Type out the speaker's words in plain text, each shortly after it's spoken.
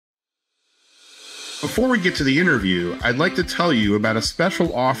Before we get to the interview, I'd like to tell you about a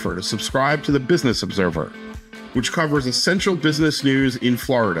special offer to subscribe to the Business Observer, which covers essential business news in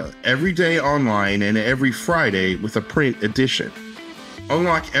Florida every day online and every Friday with a print edition.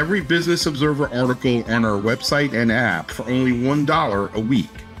 Unlock every Business Observer article on our website and app for only $1 a week.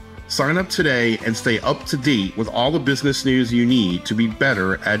 Sign up today and stay up to date with all the business news you need to be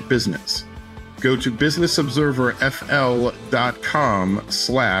better at business. Go to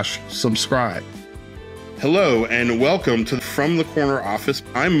businessobserverfl.com/subscribe. Hello and welcome to From the Corner Office.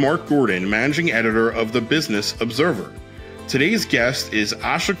 I'm Mark Gordon, Managing Editor of the Business Observer. Today's guest is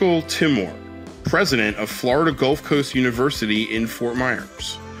Aysegul Timur, President of Florida Gulf Coast University in Fort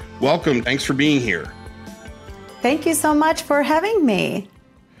Myers. Welcome. Thanks for being here. Thank you so much for having me.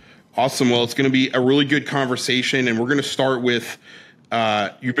 Awesome. Well, it's going to be a really good conversation, and we're going to start with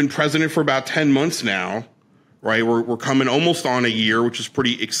you've been president for about 10 months now, right? We're coming almost on a year, which is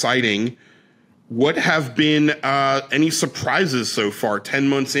pretty exciting. What have been any surprises so far, 10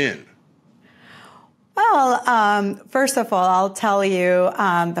 months in? Well, first of all, I'll tell you,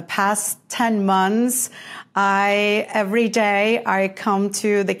 the past 10 months, every day I come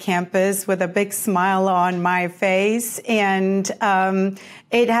to the campus with a big smile on my face, and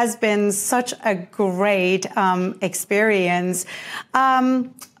it has been such a great experience.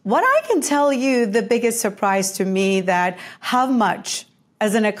 What I can tell you, the biggest surprise to me, that how much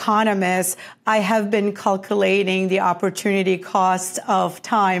as an economist, I have been calculating the opportunity cost of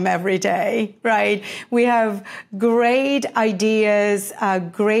time every day, right? We have great ideas,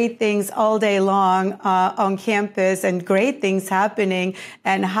 great things all day long on campus, and great things happening,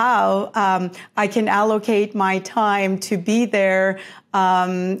 and how I can allocate my time to be there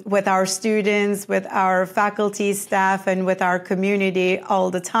with our students, with our faculty, staff, and with our community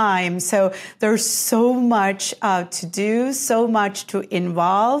all the time. So there's so much to do, so much to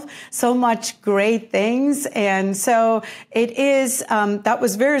involve, so much great things. And so it is, that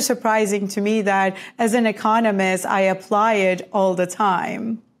was very surprising to me that as an economist, I apply it all the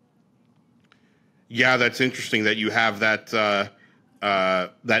time. Yeah, that's interesting that you have that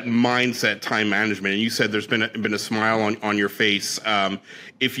that mindset, time management. And you said there's been a smile on your face.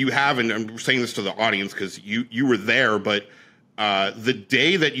 If you haven't, I'm saying this to the audience because you were there, but the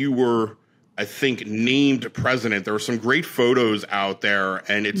day that you were, I think, named president, there were some great photos out there,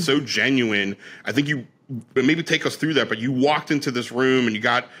 and it's so genuine. I think maybe take us through that, but you walked into this room and you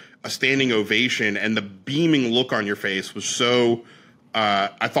got a standing ovation, and the beaming look on your face was so,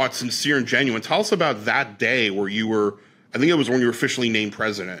 I thought, sincere and genuine. Tell us about that day where you were, I think it was when you were officially named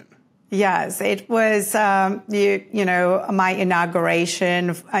president. Yes, it was, you know, my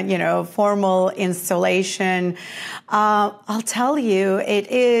inauguration, formal installation. I'll tell you,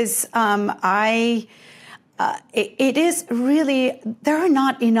 it is, it is really, there are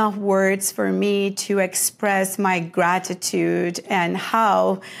not enough words for me to express my gratitude and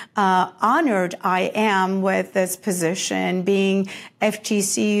how honored I am with this position, being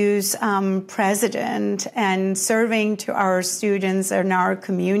FGCU's president and serving to our students and our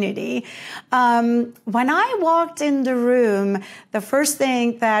community. When I walked in the room, the first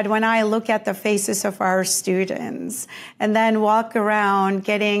thing that when I look at the faces of our students and then walk around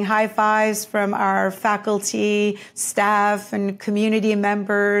getting high fives from our faculty, staff, and community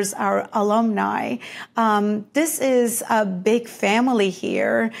members, our alumni, this is a big family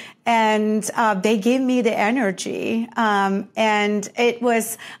here. And they gave me the energy. And it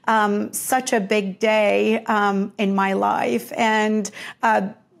was such a big day in my life. And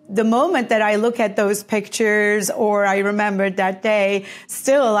the moment that I look at those pictures, or I remember that day,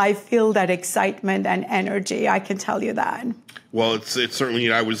 still I feel that excitement and energy. I can tell you that. Well, it's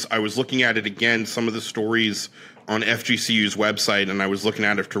certainly, I was looking at it again, some of the stories on FGCU's website, and I was looking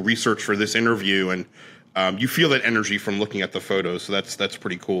at it to research for this interview, and you feel that energy from looking at the photos, so that's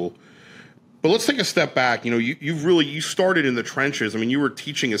pretty cool. But let's take a step back. You know, you started in the trenches. I mean, you were a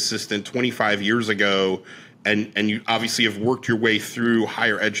teaching assistant 25 years ago, and you obviously have worked your way through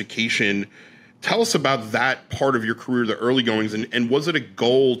higher education. Tell us about that part of your career, the early goings, and was it a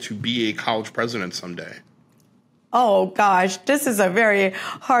goal to be a college president someday? Oh, gosh, this is a very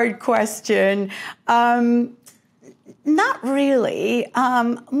hard question. Not really.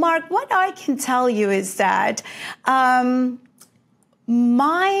 Mark, what I can tell you is that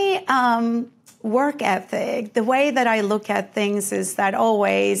my work ethic, the way that I look at things is that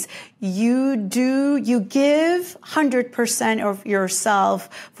always you give 100% of yourself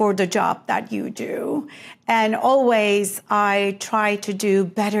for the job that you do. And always I try to do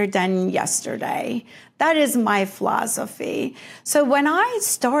better than yesterday. That is my philosophy. So when I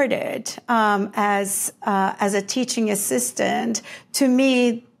started as a teaching assistant, to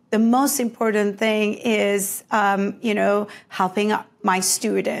me, the most important thing is, helping my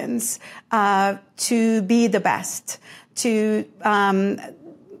students to be the best, to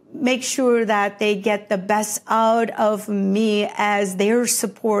make sure that they get the best out of me as their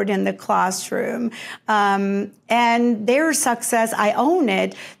support in the classroom. And their success, I own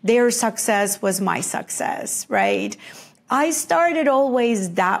it, their success was my success, right? I started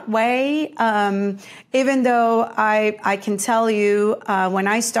always that way, even though I can tell you, when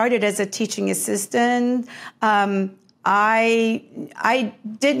I started as a teaching assistant, I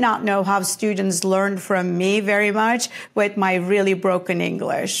did not know how students learned from me very much with my really broken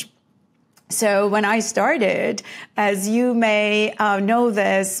English. So when I started, as you may know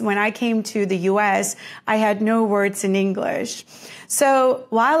this, when I came to the U.S., I had no words in English. So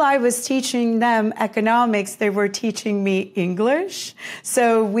while I was teaching them economics, they were teaching me English.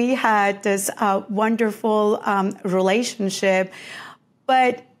 So we had this wonderful relationship.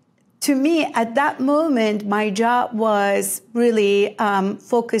 But to me, at that moment, my job was really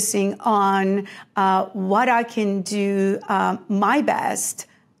focusing on what I can do my best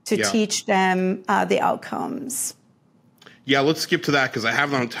to teach them the outcomes. Yeah, let's skip to that because I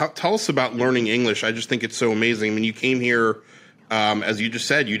have on. Tell us about learning English. I just think it's so amazing. I mean, you came here, as you just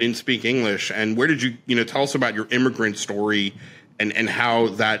said, you didn't speak English. And where did you, tell us about your immigrant story and how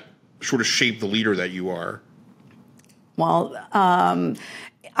that sort of shaped the leader that you are? Well,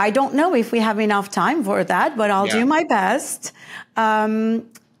 I don't know if we have enough time for that, but I'll do my best. One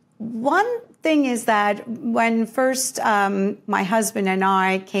thing is that when first my husband and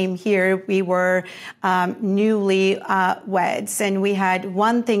I came here, we were newly weds, and we had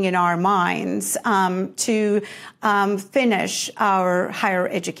one thing in our minds, to finish our higher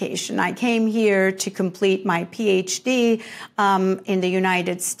education. I came here to complete my Ph.D. In the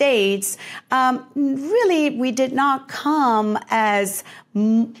United States. Really, we did not come as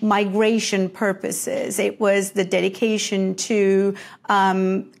migration purposes. It was the dedication to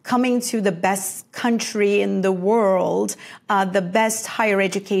coming to the best country in the world, the best higher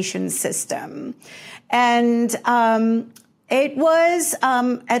education system. And it was,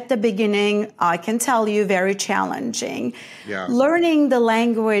 at the beginning, I can tell you, very challenging. Yeah. Learning the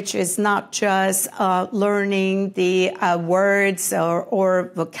language is not just learning the words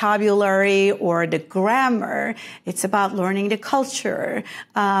or vocabulary or the grammar. It's about learning the culture,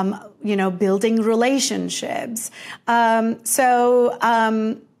 building relationships.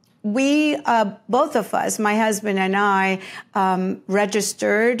 We, both of us, my husband and I,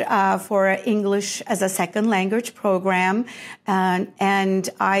 registered for an English as a second language program. And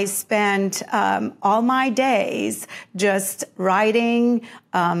I spent all my days just writing,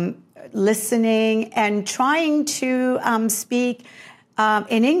 listening, and trying to speak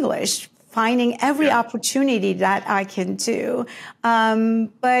in English, finding every opportunity that I can do.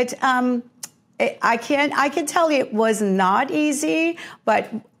 But I can tell you it was not easy, but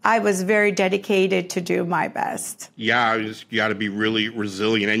I was very dedicated to do my best. Yeah, you got to be really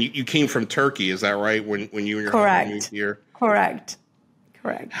resilient. And you came from Turkey, is that right? When you and your husband moved here? Correct.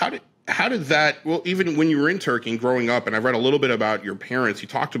 How did that? Well, even when you were in Turkey and growing up, and I read a little bit about your parents. You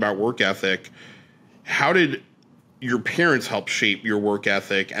talked about work ethic. How did your parents help shape your work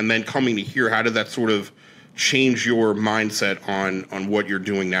ethic? And then coming to here, how did that sort of change your mindset on what you're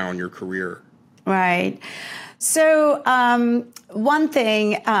doing now in your career? Right. So one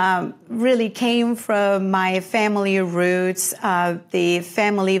thing really came from my family roots. The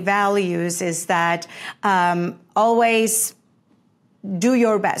family values is that always do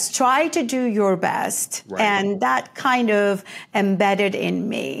your best. Try to do your best. Right. And that kind of embedded in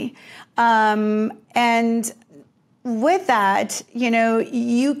me. And with that,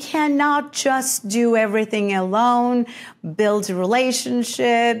 you cannot just do everything alone, build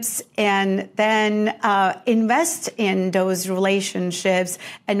relationships, and then invest in those relationships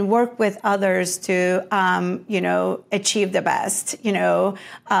and work with others to, achieve the best,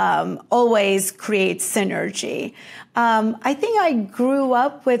 always create synergy. I think I grew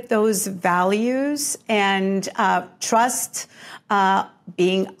up with those values and trust,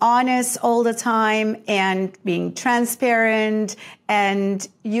 being honest all the time and being transparent. And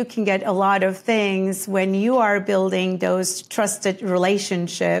you can get a lot of things when you are building those trusted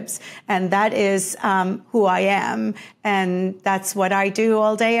relationships. And that is who I am. And that's what I do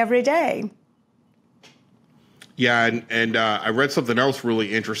all day, every day. Yeah. And I read something else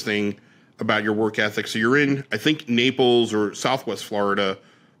really interesting about your work ethic. So you're in, I think, Naples or Southwest Florida,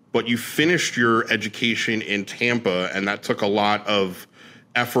 but you finished your education in Tampa, and that took a lot of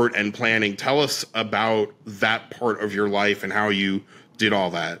effort and planning. Tell us about that part of your life and how you did all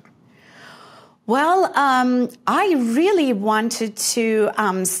that. Well, I really wanted to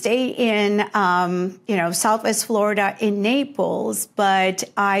stay in, Southwest Florida in Naples, but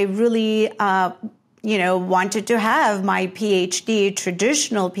I really, wanted to have my PhD,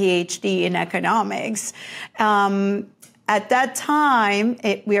 traditional PhD in economics. At that time,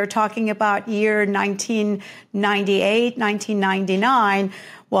 we are talking about year 1998, 1999.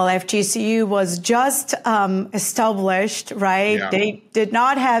 Well, FGCU was just established, right? Yeah. They did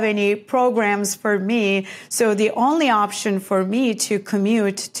not have any programs for me. So the only option for me to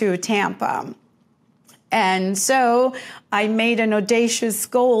commute to Tampa. And so I made an audacious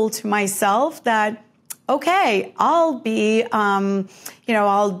goal to myself that, okay, I'll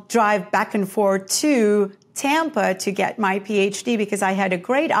drive back and forth to Tampa to get my PhD because I had a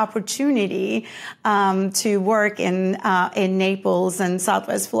great opportunity to work in Naples and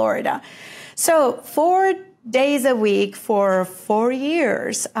Southwest Florida. So 4 days a week for 4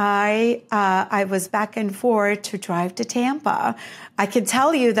 years, I was back and forth to drive to Tampa. I can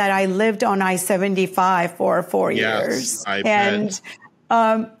tell you that I lived on I-75 for 4 years. I bet.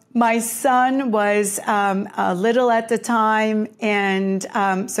 My son was little at the time, and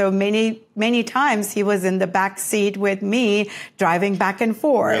so many times he was in the back seat with me, driving back and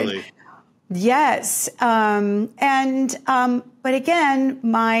forth. Really? Yes, but again,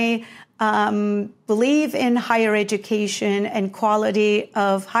 my believe in higher education and quality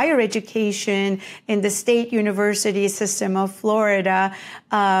of higher education in the state university system of Florida.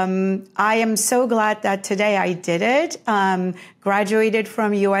 I am so glad that today I did it. Graduated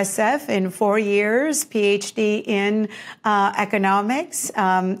from USF in 4 years, PhD in economics.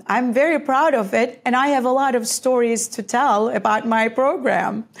 I'm very proud of it, and I have a lot of stories to tell about my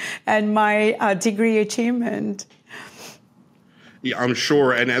program and my degree achievement. Yeah, I'm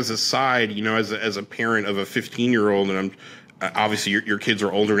sure. And as a side, as a parent of a 15-year-old, and I'm obviously your kids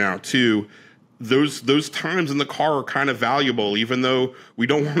are older now too. Those times in the car are kind of valuable, even though we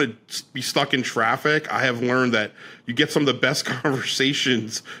don't want to be stuck in traffic. I have learned that you get some of the best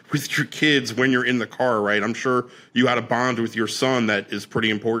conversations with your kids when you're in the car, right? I'm sure you had a bond with your son that is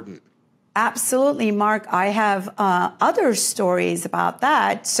pretty important. Absolutely, Mark. I have other stories about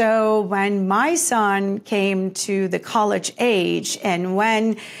that. So when my son came to the college age and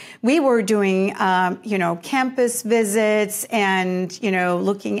when we were doing, campus visits and,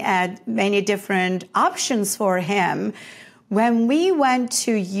 looking at many different options for him, when we went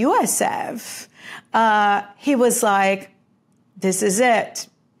to USF, he was like, this is it.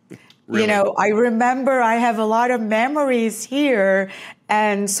 Really? I remember I have a lot of memories here.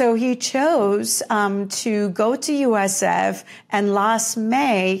 And so he chose to go to USF. And last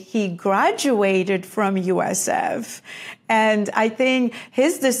May, he graduated from USF. And I think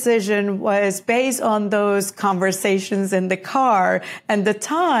his decision was based on those conversations in the car and the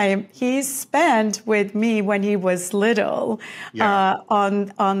time he spent with me when he was little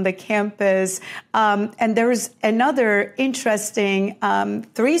on the campus. And there's another interesting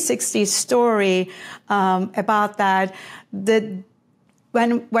 360 story about that.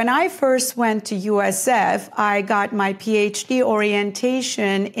 When I first went to USF, I got my PhD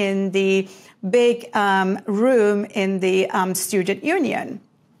orientation in the big room in the student union.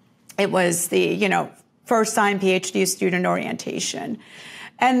 It was the, first time PhD student orientation.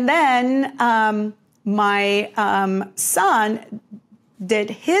 And then my son did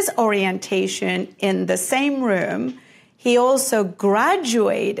his orientation in the same room. He also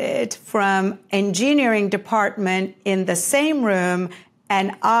graduated from engineering department in the same room,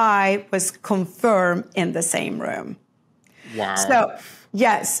 and I was confirmed in the same room. Wow. So,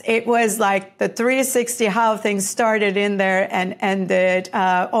 yes, it was like the 360, how things started in there and ended,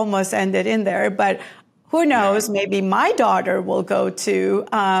 almost ended in there. But who knows, maybe my daughter will go to,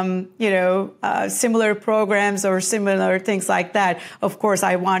 similar programs or similar things like that. Of course,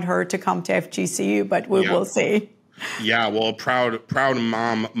 I want her to come to FGCU, but we will see. Yeah, well, a proud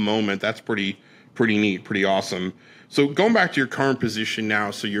mom moment. That's pretty neat, pretty awesome. So going back to your current position now,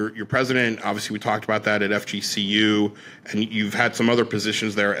 so you're president. Obviously, we talked about that at FGCU, and you've had some other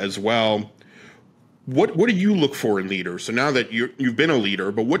positions there as well. What do you look for in leaders? So now that you've been a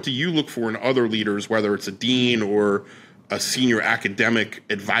leader, but what do you look for in other leaders, whether it's a dean or a senior academic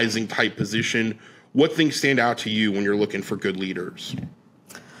advising type position? What things stand out to you when you're looking for good leaders?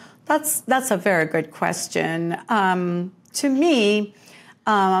 That's a very good question. To me,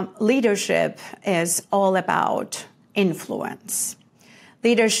 leadership is all about influence.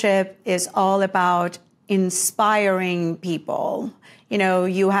 Leadership is all about inspiring people.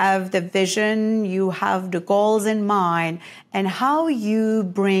 you have the vision, you have the goals in mind, and how you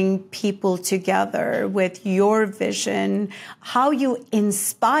bring people together with your vision, how you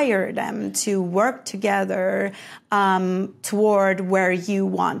inspire them to work together toward where you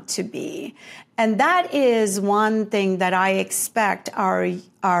want to be. And that is one thing that I expect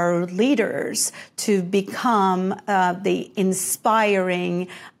our leaders to become the inspiring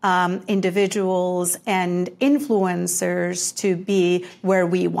individuals and influencers to be where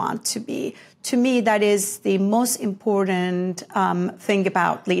we want to be. To me, that is the most important thing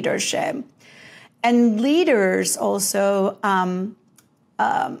about leadership. And leaders also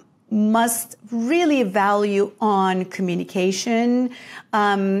must really value on communication.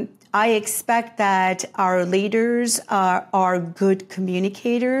 I expect that our leaders are good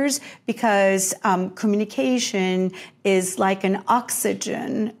communicators because communication is like an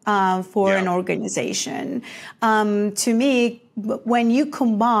oxygen for an organization. To me, when you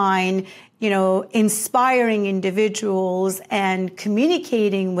combine inspiring individuals and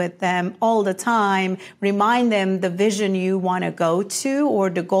communicating with them all the time, remind them the vision you want to go to or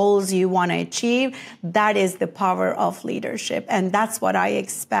the goals you want to achieve, that is the power of leadership. And that's what I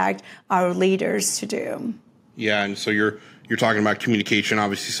expect our leaders to do. Yeah, and so you're talking about communication,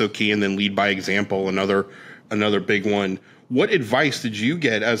 obviously so key, and then lead by example, another big one. What advice did you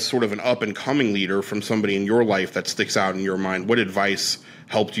get as sort of an up-and-coming leader from somebody in your life that sticks out in your mind? What advice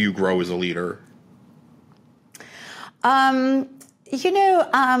helped you grow as a leader? One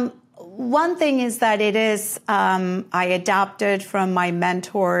thing is that I adopted from my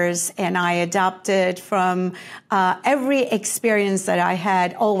mentors, and I adopted from every experience that I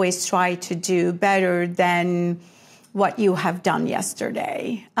had, always try to do better than what you have done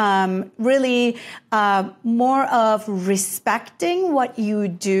yesterday. Really more of respecting what you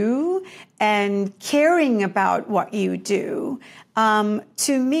do and caring about what you do.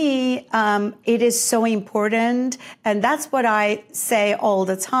 To me, it is so important, and that's what I say all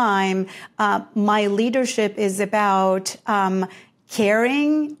the time. My leadership is about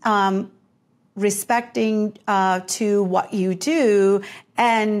caring, respecting to what you do,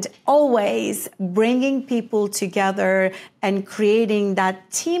 and always bringing people together and creating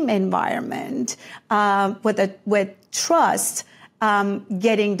that team environment with trust,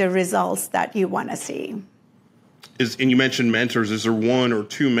 getting the results that you want to see. And you mentioned mentors. Is there one or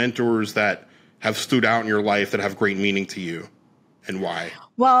two mentors that have stood out in your life that have great meaning to you, and why?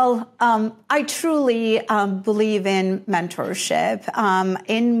 Well, I truly believe in mentorship.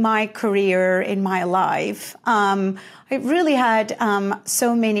 In my career, in my life, I really had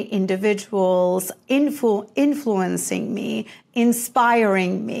so many individuals influencing me,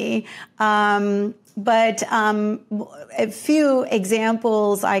 inspiring me. But a few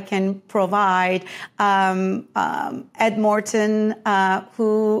examples I can provide. Ed Morton,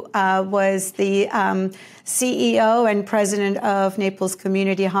 who was the CEO and president of Naples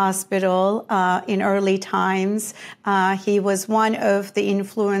Community Hospital in early times. He was one of the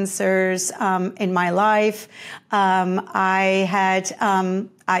influencers in my life.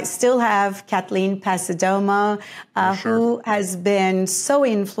 I still have Kathleen Pasadoma, who has been so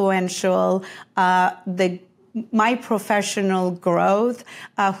influential, my professional growth,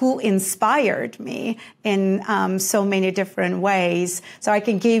 who inspired me in so many different ways. So I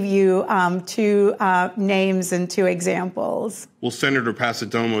can give you two names and two examples. Well, Senator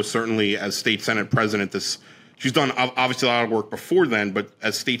Pasadoma, certainly as state Senate president, she's done obviously a lot of work before then, but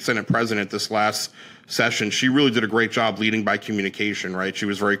as state Senate president this last session, she really did a great job leading by communication, right? She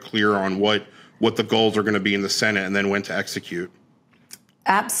was very clear on what the goals are going to be in the Senate and then went to execute.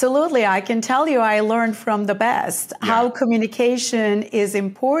 Absolutely. I can tell you I learned from the best how communication is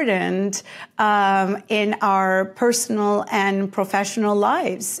important in our personal and professional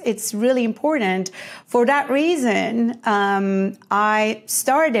lives. It's really important. For that reason, I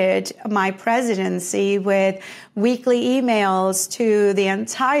started my presidency with weekly emails to the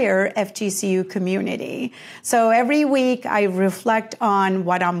entire FGCU community. So every week I reflect on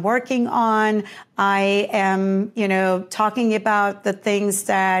what I'm working on. I am, talking about the things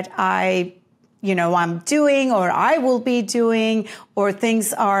that I'm doing or I will be doing, or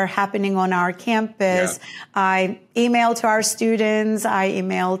things are happening on our campus. Yeah. I email to our students, I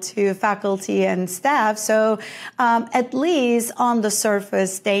email to faculty and staff. So at least on the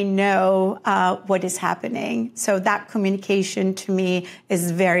surface, they know what is happening. So that communication to me is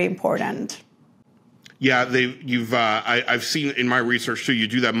very important. Yeah, I've seen in my research too, you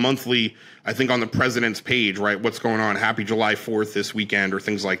do that monthly, I think on the president's page, right? What's going on? Happy July 4th this weekend or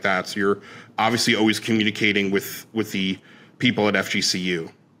things like that. So you're obviously always communicating with the people at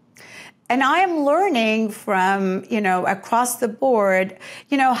FGCU. And I am learning from, across the board,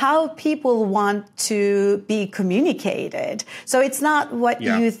 how people want to be communicated. So it's not what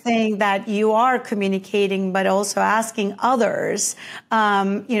you think that you are communicating, but also asking others,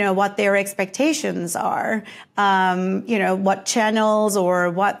 what their expectations are, what channels or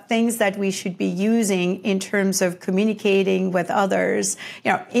what things that we should be using in terms of communicating with others.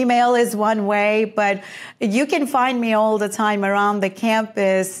 Email is one way, but you can find me all the time around the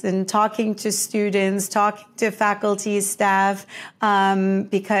campus and talking to students, talking to faculty, staff,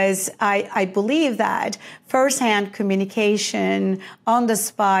 because I believe that firsthand communication on the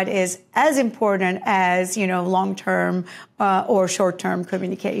spot is as important as, long-term or short-term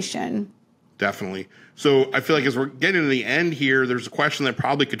communication. Definitely. So I feel like as we're getting to the end here, there's a question that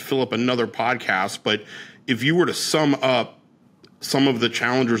probably could fill up another podcast, but if you were to sum up some of the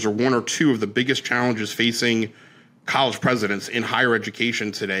challenges or one or two of the biggest challenges facing college presidents in higher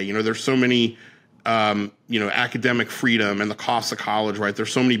education today, there's so many, academic freedom and the cost of college, right?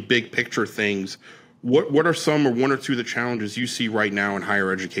 There's so many big picture things. What are some or one or two of the challenges you see right now in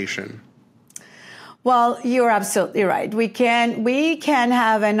higher education? Well, you're absolutely right. We can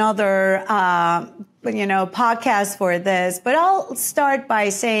have another, podcast for this, but I'll start by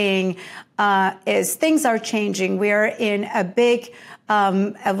saying, is things are changing. We're in a big,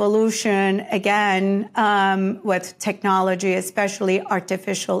 evolution again, with technology, especially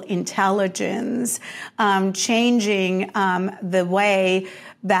artificial intelligence, changing, the way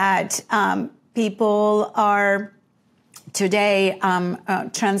that, people are today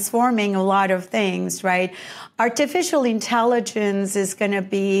transforming a lot of things, right? Artificial intelligence is going to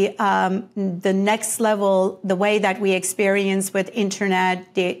be the next level, the way that we experience with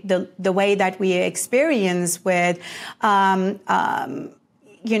internet, the way that we experience with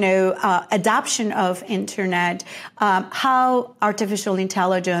adoption of internet, how artificial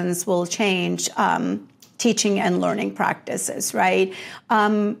intelligence will change teaching and learning practices, right?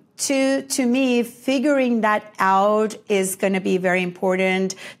 To me, figuring that out is going to be very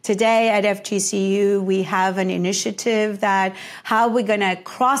important. Today at FGCU, we have an initiative that how we're going to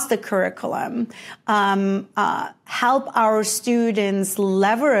cross the curriculum, help our students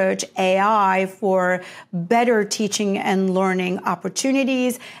leverage AI for better teaching and learning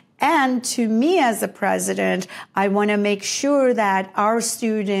opportunities. And to me as a president, I want to make sure that our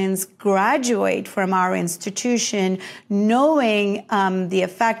students graduate from our institution knowing the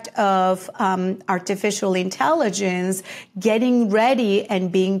effect of artificial intelligence, getting ready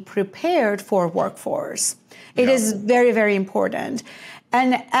and being prepared for workforce. It is very, very important.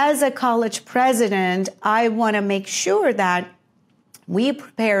 And as a college president, I want to make sure that we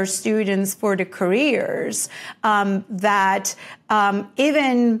prepare students for the careers that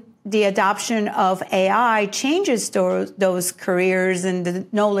even the adoption of AI changes those careers and the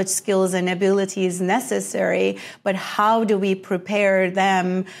knowledge, skills, and abilities necessary, but how do we prepare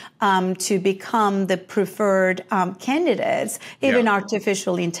them to become the preferred candidates? Even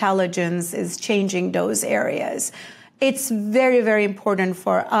artificial intelligence is changing those areas. It's very, very important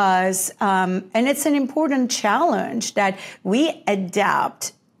for us, and it's an important challenge that we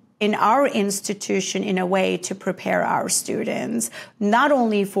adapt in our institution in a way to prepare our students, not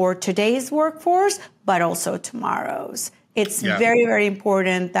only for today's workforce, but also tomorrow's. It's very, very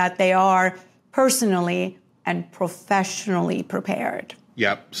important that they are personally and professionally prepared.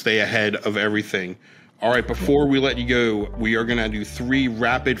 Yep, stay ahead of everything. All right, before we let you go, we are gonna do 3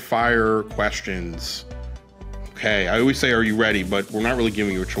 rapid fire questions. Okay, I always say, are you ready? But we're not really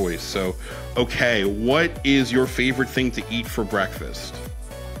giving you a choice. So, okay, what is your favorite thing to eat for breakfast?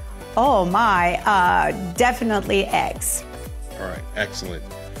 Oh my, definitely eggs. All right, excellent.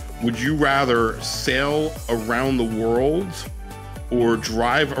 Would you rather sail around the world or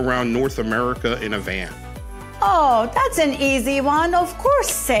drive around North America in a van? Oh, that's an easy one. Of course,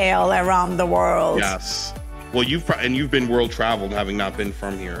 sail around the world. Yes. Well, you've been world traveled, having not been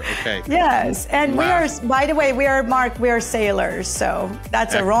from here. Okay. Yes, and we are. By the way, we are sailors, so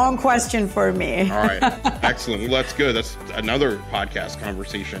that's a wrong question for me. All right, excellent. Well, that's good. That's another podcast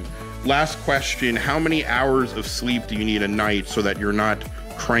conversation. Last question: how many hours of sleep do you need a night so that you're not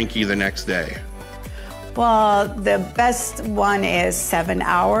cranky the next day? Well, the best one is 7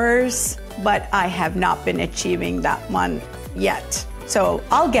 hours, but I have not been achieving that one yet. So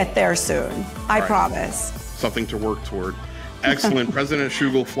I'll get there soon. I promise. Something to work toward. Excellent. President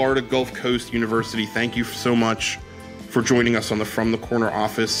ah-sha-guhl, Florida Gulf Coast University, thank you so much for joining us on the From the Corner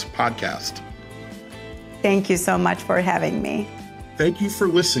Office podcast. Thank you so much for having me. Thank you for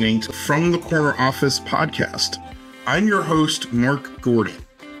listening to From the Corner Office podcast. I'm your host, Mark Gordon.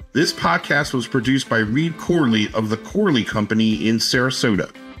 This podcast was produced by Reed Corley of the Corley Company in Sarasota.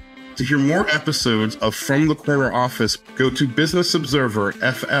 To hear more episodes of From the Corner Office, go to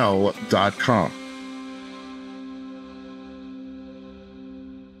businessobserverfl.com.